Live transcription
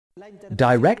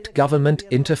Direct government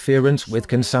interference with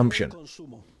consumption.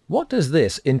 What does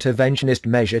this interventionist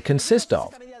measure consist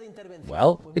of?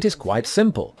 Well, it is quite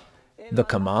simple. The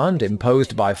command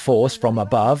imposed by force from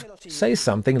above says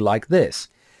something like this: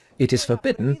 it is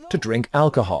forbidden to drink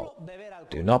alcohol.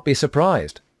 Do not be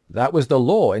surprised. That was the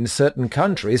law in certain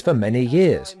countries for many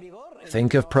years.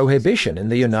 Think of Prohibition in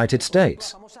the United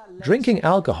States. Drinking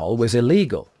alcohol was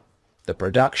illegal. The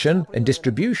production and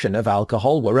distribution of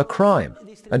alcohol were a crime,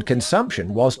 and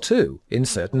consumption was too in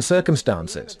certain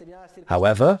circumstances.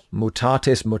 However,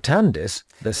 mutatis mutandis,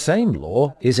 the same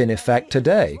law is in effect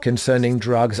today concerning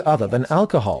drugs other than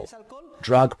alcohol.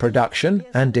 Drug production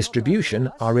and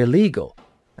distribution are illegal,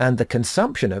 and the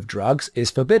consumption of drugs is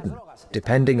forbidden,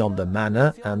 depending on the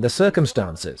manner and the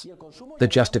circumstances. The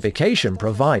justification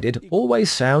provided always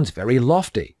sounds very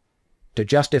lofty. To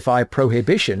justify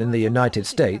prohibition in the United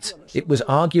States, it was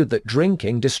argued that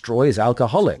drinking destroys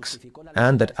alcoholics,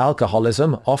 and that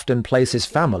alcoholism often places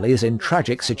families in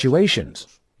tragic situations.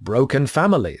 Broken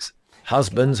families,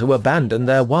 husbands who abandon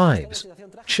their wives,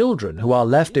 children who are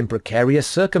left in precarious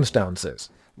circumstances.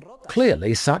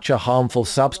 Clearly, such a harmful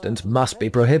substance must be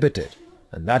prohibited,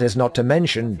 and that is not to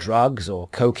mention drugs or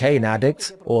cocaine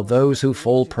addicts or those who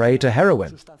fall prey to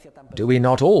heroin. Do we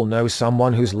not all know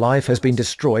someone whose life has been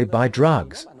destroyed by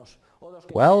drugs?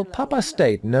 Well, Papa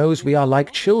State knows we are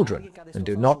like children and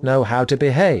do not know how to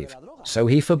behave, so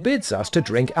he forbids us to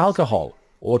drink alcohol,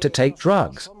 or to take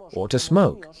drugs, or to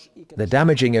smoke. The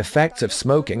damaging effects of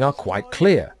smoking are quite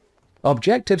clear.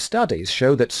 Objective studies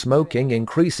show that smoking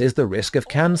increases the risk of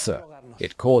cancer.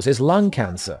 It causes lung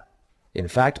cancer. In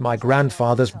fact, my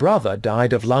grandfather's brother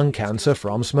died of lung cancer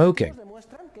from smoking.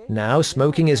 Now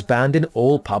smoking is banned in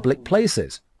all public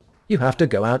places. You have to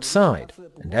go outside,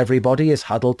 and everybody is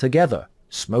huddled together,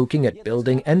 smoking at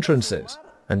building entrances,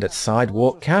 and at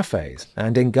sidewalk cafes,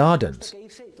 and in gardens.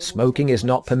 Smoking is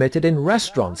not permitted in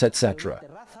restaurants, etc.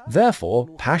 Therefore,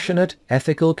 passionate,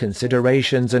 ethical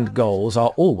considerations and goals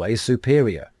are always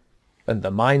superior. And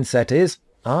the mindset is,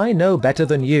 I know better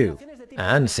than you,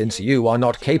 and since you are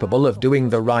not capable of doing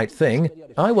the right thing,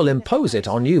 I will impose it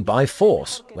on you by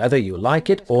force, whether you like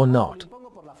it or not.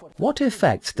 What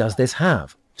effects does this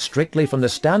have, strictly from the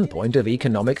standpoint of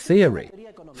economic theory?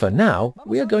 For now,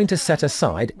 we are going to set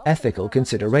aside ethical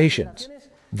considerations.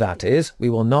 That is, we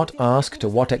will not ask to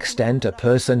what extent a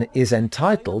person is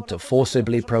entitled to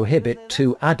forcibly prohibit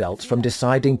two adults from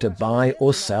deciding to buy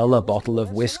or sell a bottle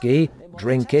of whiskey,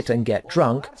 drink it and get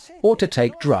drunk, or to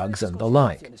take drugs and the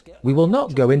like. We will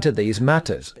not go into these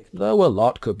matters, though a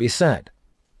lot could be said.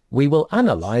 We will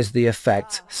analyze the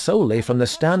effects solely from the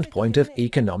standpoint of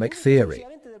economic theory.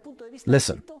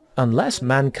 Listen, unless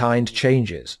mankind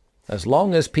changes, as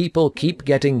long as people keep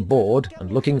getting bored and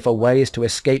looking for ways to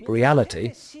escape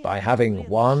reality by having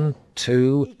 1,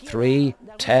 2, 3,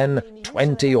 10,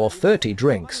 20 or 30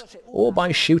 drinks, or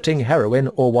by shooting heroin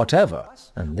or whatever,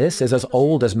 and this is as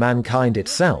old as mankind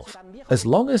itself, as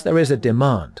long as there is a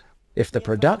demand, if the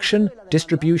production,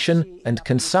 distribution, and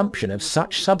consumption of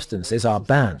such substances are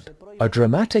banned, a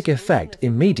dramatic effect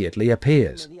immediately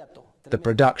appears. The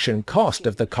production cost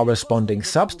of the corresponding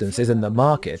substances in the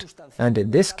market, and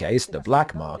in this case the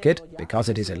black market, because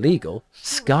it is illegal,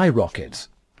 skyrockets.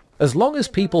 As long as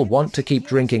people want to keep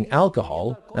drinking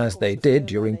alcohol, as they did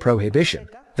during Prohibition,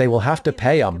 they will have to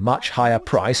pay a much higher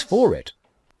price for it.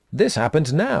 This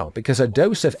happens now because a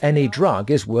dose of any drug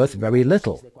is worth very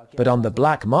little, but on the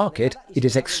black market it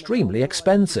is extremely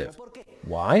expensive.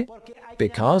 Why?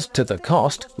 Because to the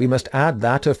cost we must add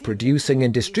that of producing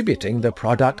and distributing the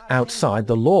product outside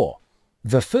the law.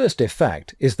 The first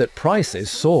effect is that prices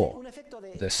soar.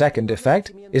 The second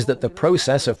effect is that the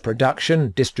process of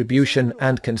production, distribution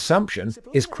and consumption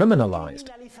is criminalized.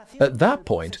 At that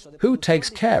point, who takes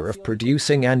care of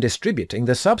producing and distributing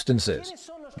the substances?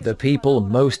 The people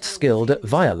most skilled at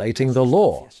violating the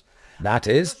law. That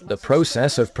is, the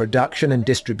process of production and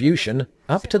distribution,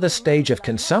 up to the stage of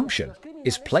consumption,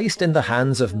 is placed in the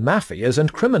hands of mafias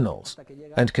and criminals,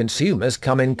 and consumers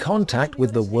come in contact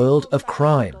with the world of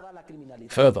crime.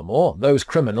 Furthermore, those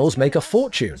criminals make a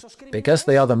fortune. Because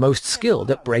they are the most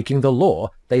skilled at breaking the law,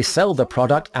 they sell the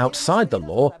product outside the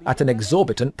law at an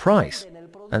exorbitant price,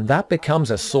 and that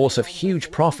becomes a source of huge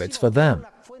profits for them.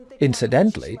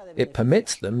 Incidentally, it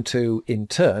permits them to, in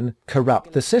turn,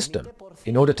 corrupt the system,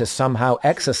 in order to somehow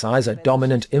exercise a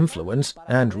dominant influence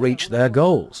and reach their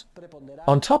goals.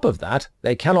 On top of that,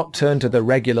 they cannot turn to the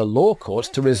regular law courts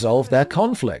to resolve their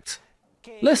conflicts.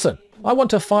 Listen, I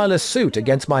want to file a suit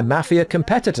against my mafia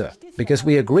competitor because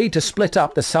we agreed to split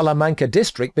up the Salamanca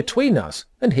district between us,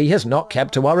 and he has not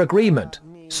kept to our agreement.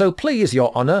 So please,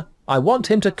 Your Honor, I want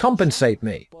him to compensate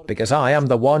me, because I am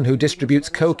the one who distributes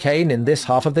cocaine in this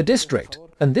half of the district,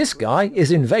 and this guy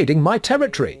is invading my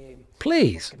territory.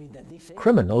 Please.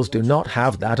 Criminals do not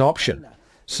have that option.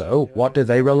 So what do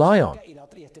they rely on?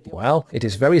 Well, it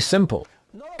is very simple.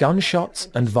 Gunshots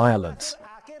and violence.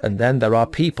 And then there are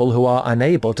people who are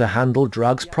unable to handle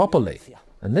drugs properly.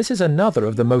 And this is another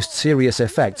of the most serious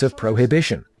effects of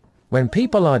prohibition. When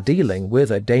people are dealing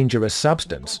with a dangerous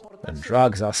substance, and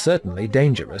drugs are certainly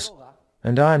dangerous,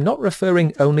 and I am not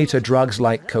referring only to drugs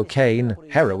like cocaine,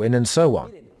 heroin, and so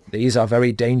on. These are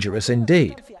very dangerous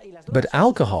indeed. But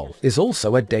alcohol is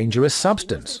also a dangerous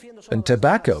substance, and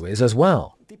tobacco is as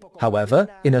well. However,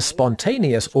 in a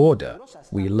spontaneous order,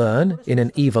 we learn in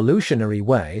an evolutionary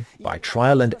way, by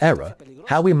trial and error,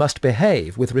 how we must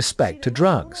behave with respect to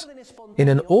drugs. In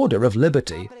an order of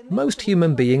liberty, most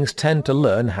human beings tend to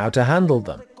learn how to handle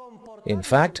them. In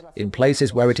fact, in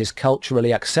places where it is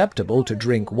culturally acceptable to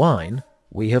drink wine,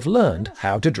 we have learned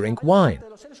how to drink wine.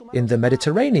 In the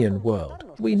Mediterranean world,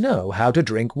 we know how to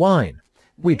drink wine.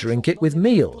 We drink it with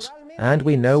meals, and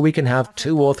we know we can have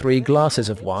 2 or 3 glasses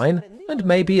of wine, and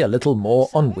maybe a little more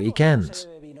on weekends.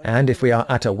 And if we are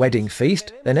at a wedding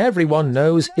feast, then everyone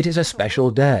knows it is a special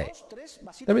day.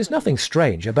 There is nothing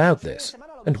strange about this,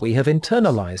 and we have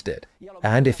internalized it.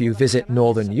 And if you visit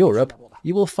Northern Europe,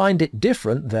 you will find it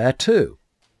different there too.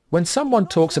 When someone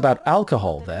talks about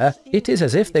alcohol there, it is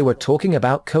as if they were talking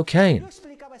about cocaine.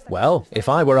 Well, if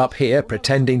I were up here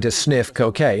pretending to sniff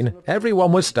cocaine,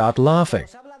 everyone would start laughing.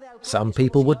 Some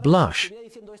people would blush.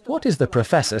 What is the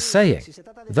professor saying?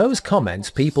 Those comments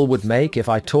people would make if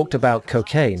I talked about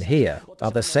cocaine here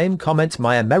are the same comments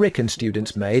my American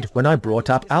students made when I brought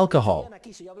up alcohol.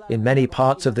 In many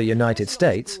parts of the United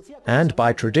States, and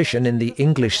by tradition in the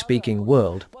English-speaking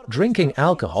world, drinking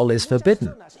alcohol is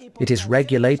forbidden. It is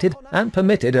regulated and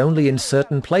permitted only in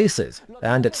certain places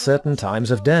and at certain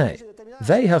times of day.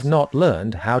 They have not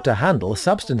learned how to handle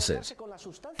substances.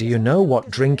 Do you know what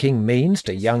drinking means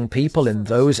to young people in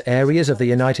those areas of the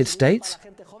United States?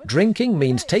 Drinking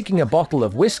means taking a bottle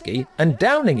of whiskey and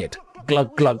downing it,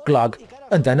 glug, glug, glug,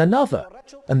 and then another,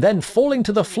 and then falling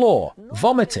to the floor,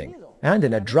 vomiting, and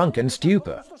in a drunken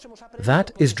stupor.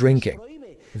 That is drinking.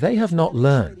 They have not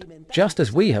learned, just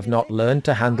as we have not learned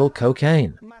to handle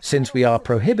cocaine, since we are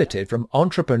prohibited from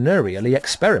entrepreneurially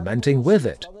experimenting with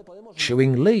it,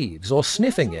 chewing leaves or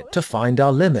sniffing it to find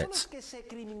our limits.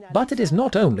 But it is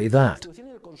not only that.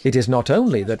 It is not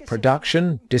only that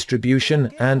production,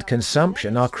 distribution, and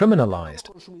consumption are criminalized.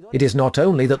 It is not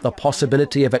only that the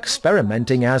possibility of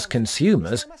experimenting as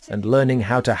consumers and learning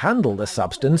how to handle the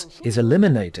substance is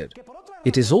eliminated.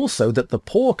 It is also that the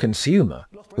poor consumer,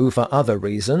 who for other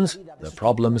reasons, the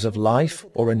problems of life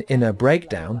or an inner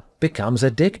breakdown, becomes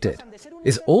addicted,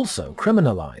 is also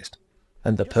criminalized.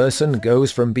 And the person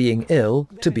goes from being ill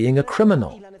to being a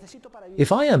criminal.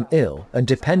 If I am ill and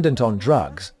dependent on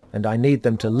drugs, and I need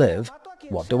them to live,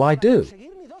 what do?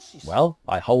 Well,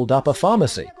 I hold up a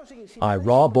pharmacy. I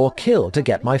rob or kill to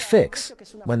get my fix,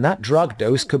 when that drug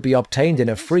dose could be obtained in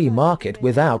a free market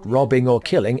without robbing or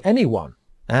killing anyone,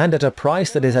 and at a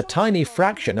price that is a tiny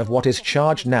fraction of what is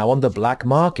charged now on the black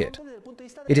market.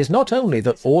 It is not only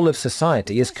that all of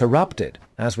society is corrupted,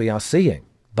 as we are seeing,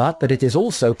 but that it is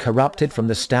also corrupted from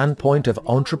the standpoint of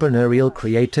entrepreneurial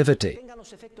creativity.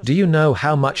 Do you know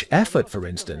how much effort, for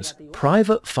instance,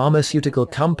 private pharmaceutical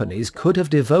companies could have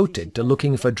devoted to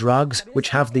looking for drugs which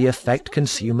have the effect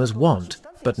consumers want,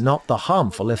 but not the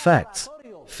harmful effects,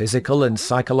 physical and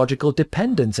psychological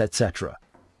dependence, etc.?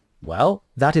 Well,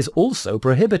 that is also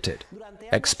prohibited.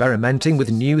 Experimenting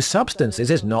with new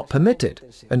substances is not permitted,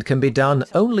 and can be done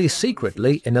only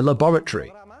secretly in a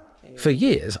laboratory. For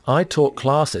years, I taught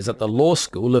classes at the law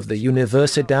school of the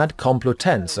Universidad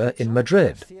Complutense in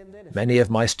Madrid. Many of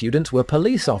my students were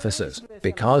police officers,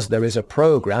 because there is a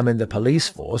program in the police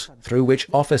force through which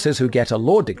officers who get a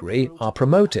law degree are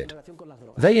promoted.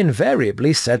 They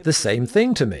invariably said the same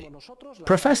thing to me.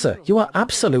 "Professor, you are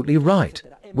absolutely right.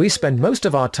 We spend most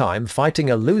of our time fighting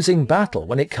a losing battle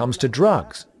when it comes to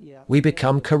drugs. We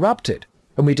become corrupted,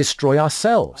 and we destroy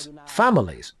ourselves,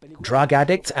 families, drug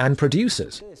addicts and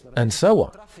producers, and so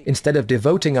on, instead of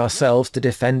devoting ourselves to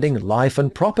defending life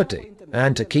and property,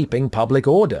 and to keeping public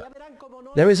order."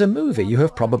 There is a movie you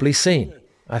have probably seen.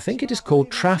 I think it is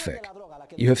called Traffic.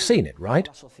 You have seen it, right?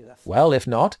 Well, if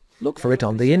not, look for it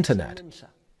on the internet.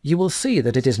 You will see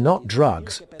that it is not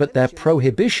drugs, but their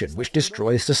prohibition which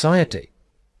destroys society.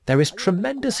 There is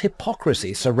tremendous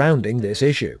hypocrisy surrounding this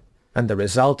issue, and the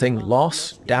resulting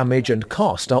loss, damage, and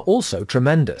cost are also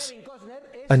tremendous.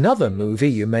 Another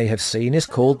movie you may have seen is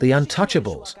called The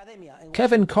Untouchables.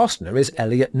 Kevin Costner is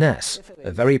Elliot Ness,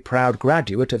 a very proud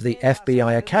graduate of the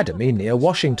FBI Academy near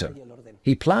Washington.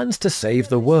 He plans to save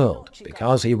the world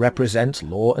because he represents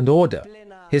law and order.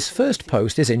 His first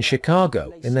post is in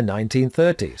Chicago in the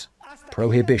 1930s.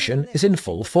 Prohibition is in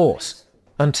full force.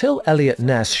 Until Elliot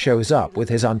Ness shows up with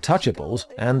his untouchables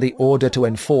and the order to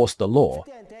enforce the law,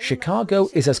 Chicago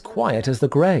is as quiet as the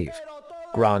grave.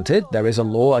 Granted, there is a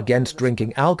law against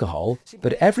drinking alcohol,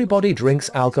 but everybody drinks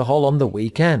alcohol on the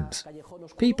weekends.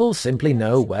 People simply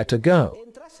know where to go.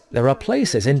 There are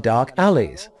places in dark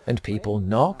alleys, and people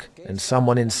knock, and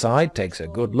someone inside takes a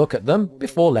good look at them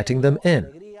before letting them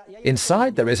in.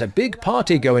 Inside there is a big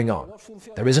party going on.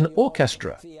 There is an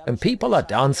orchestra, and people are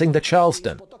dancing the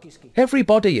Charleston.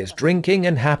 Everybody is drinking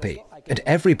and happy, and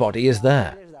everybody is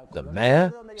there. The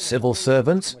mayor, civil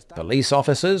servants, police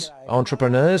officers,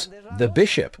 entrepreneurs, the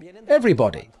bishop,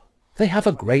 everybody. They have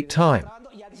a great time.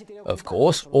 Of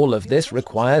course, all of this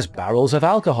requires barrels of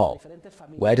alcohol.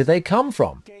 Where do they come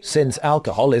from, since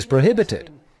alcohol is prohibited?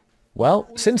 Well,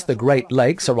 since the Great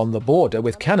Lakes are on the border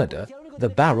with Canada, the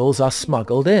barrels are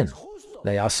smuggled in.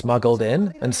 They are smuggled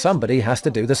in, and somebody has to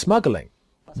do the smuggling.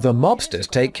 The mobsters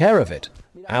take care of it.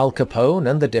 Al Capone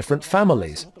and the different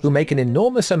families, who make an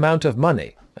enormous amount of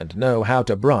money and know how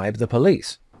to bribe the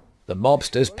police. The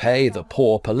mobsters pay the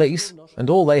poor police, and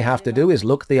all they have to do is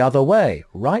look the other way,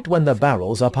 right when the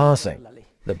barrels are passing.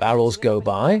 The barrels go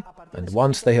by, and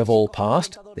once they have all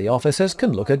passed, the officers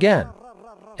can look again.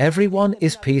 Everyone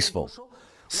is peaceful.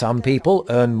 Some people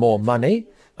earn more money,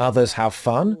 others have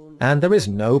fun, and there is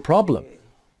no problem.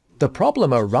 The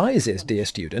problem arises, dear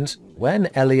students, when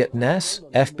Elliot Ness,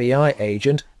 FBI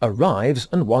agent, arrives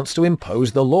and wants to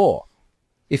impose the law.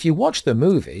 If you watch the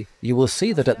movie, you will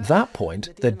see that at that point,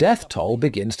 the death toll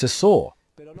begins to soar.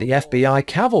 The FBI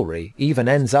cavalry even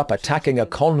ends up attacking a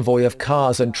convoy of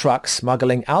cars and trucks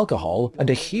smuggling alcohol, and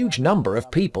a huge number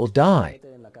of people die.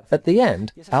 At the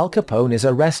end, Al Capone is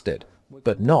arrested,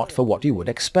 but not for what you would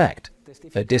expect.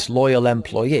 A disloyal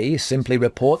employee simply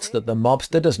reports that the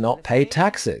mobster does not pay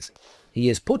taxes. He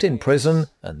is put in prison,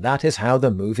 and that is how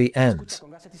the movie ends.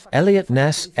 Elliot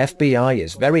Ness, FBI,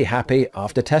 is very happy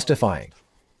after testifying.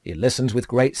 He listens with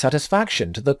great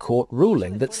satisfaction to the court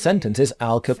ruling that sentences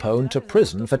Al Capone to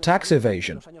prison for tax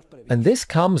evasion. And this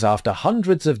comes after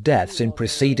hundreds of deaths in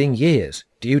preceding years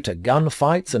due to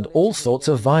gunfights and all sorts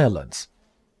of violence.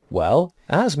 Well,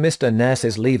 as Mr. Ness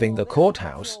is leaving the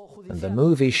courthouse, and the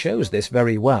movie shows this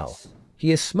very well,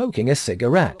 he is smoking a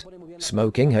cigarette.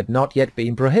 Smoking had not yet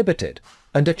been prohibited,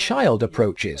 and a child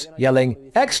approaches,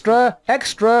 yelling, "Extra!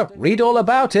 Extra! Read all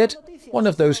about it!" One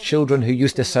of those children who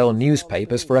used to sell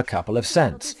newspapers for a couple of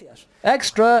cents.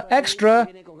 "Extra! Extra!"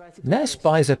 Ness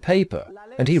buys a paper,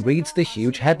 and he reads the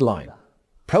huge headline.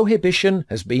 Prohibition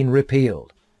has been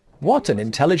repealed. What an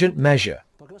intelligent measure!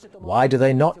 Why do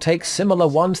they not take similar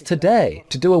ones today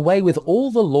to do away with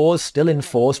all the laws still in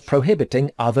force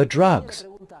prohibiting other drugs?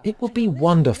 It would be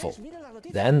wonderful.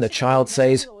 Then the child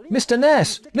says, Mr.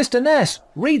 Ness,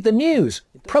 read the news.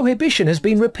 Prohibition has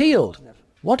been repealed.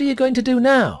 What are you going to do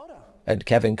now?" And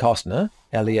Kevin Costner,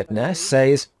 Elliot Ness,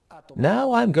 says,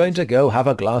 "Now I'm going to go have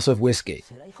a glass of whiskey."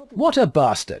 What a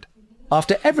bastard!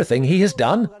 After everything he has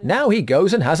done, now he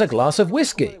goes and has a glass of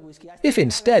whiskey. If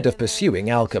instead of pursuing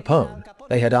Al Capone,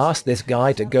 they had asked this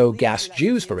guy to go gas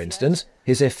Jews, for instance,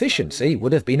 his efficiency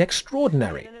would have been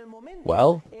extraordinary.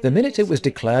 Well, the minute it was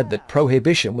declared that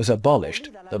prohibition was abolished,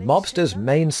 the mobsters'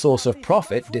 main source of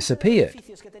profit disappeared.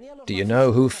 Do you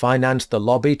know who financed the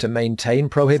lobby to maintain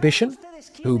prohibition?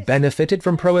 Who benefited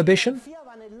from prohibition?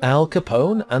 Al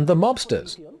Capone and the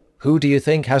mobsters. Who do you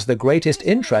think has the greatest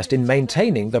interest in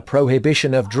maintaining the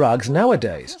prohibition of drugs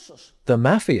nowadays? The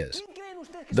mafias.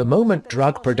 The moment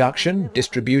drug production,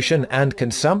 distribution, and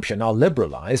consumption are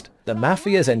liberalized, the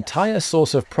mafia's entire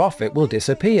source of profit will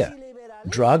disappear.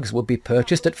 Drugs would be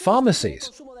purchased at pharmacies.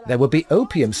 There would be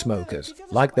opium smokers,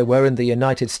 like there were in the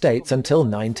United States until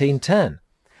 1910.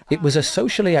 It was a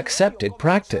socially accepted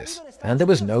practice, and there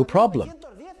was no problem.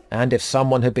 And if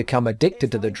someone had become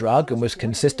addicted to the drug and was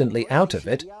consistently out of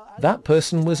it, that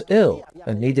person was ill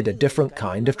and needed a different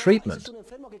kind of treatment.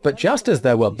 But just as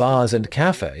there were bars and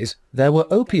cafes, there were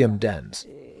opium dens,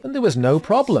 and there was no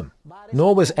problem.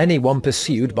 Nor was anyone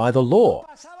pursued by the law.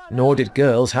 Nor did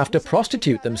girls have to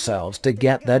prostitute themselves to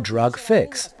get their drug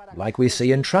fix, like we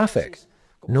see in traffic.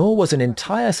 Nor was an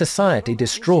entire society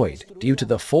destroyed due to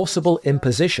the forcible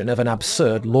imposition of an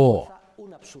absurd law.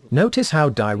 Notice how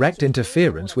direct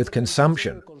interference with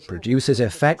consumption produces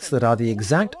effects that are the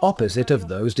exact opposite of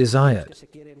those desired.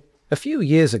 A few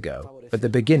years ago, at the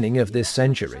beginning of this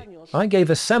century, I gave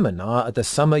a seminar at the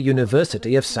Summer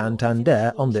University of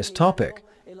Santander on this topic.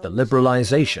 the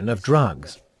liberalization of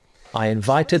drugs. I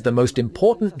invited the most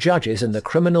important judges in the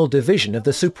criminal division of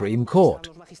the Supreme Court.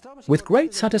 With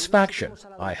great satisfaction,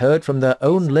 I heard from their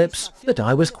own lips that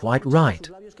I was quite right,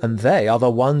 and they are the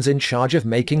ones in charge of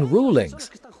making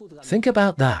rulings. Think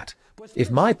about that.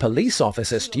 If my police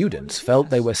officer students felt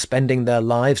they were spending their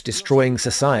lives destroying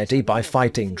society by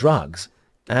fighting drugs,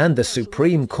 and the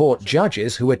Supreme Court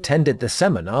judges who attended the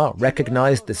seminar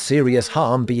recognized the serious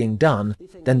harm being done,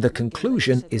 then the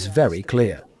conclusion is very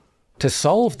clear. To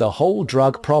solve the whole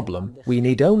drug problem, we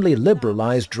need only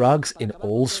liberalize drugs in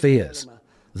all spheres.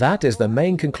 That is the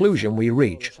main conclusion we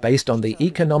reach based on the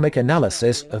economic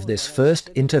analysis of this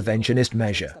first interventionist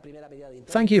measure.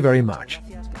 Thank you very much.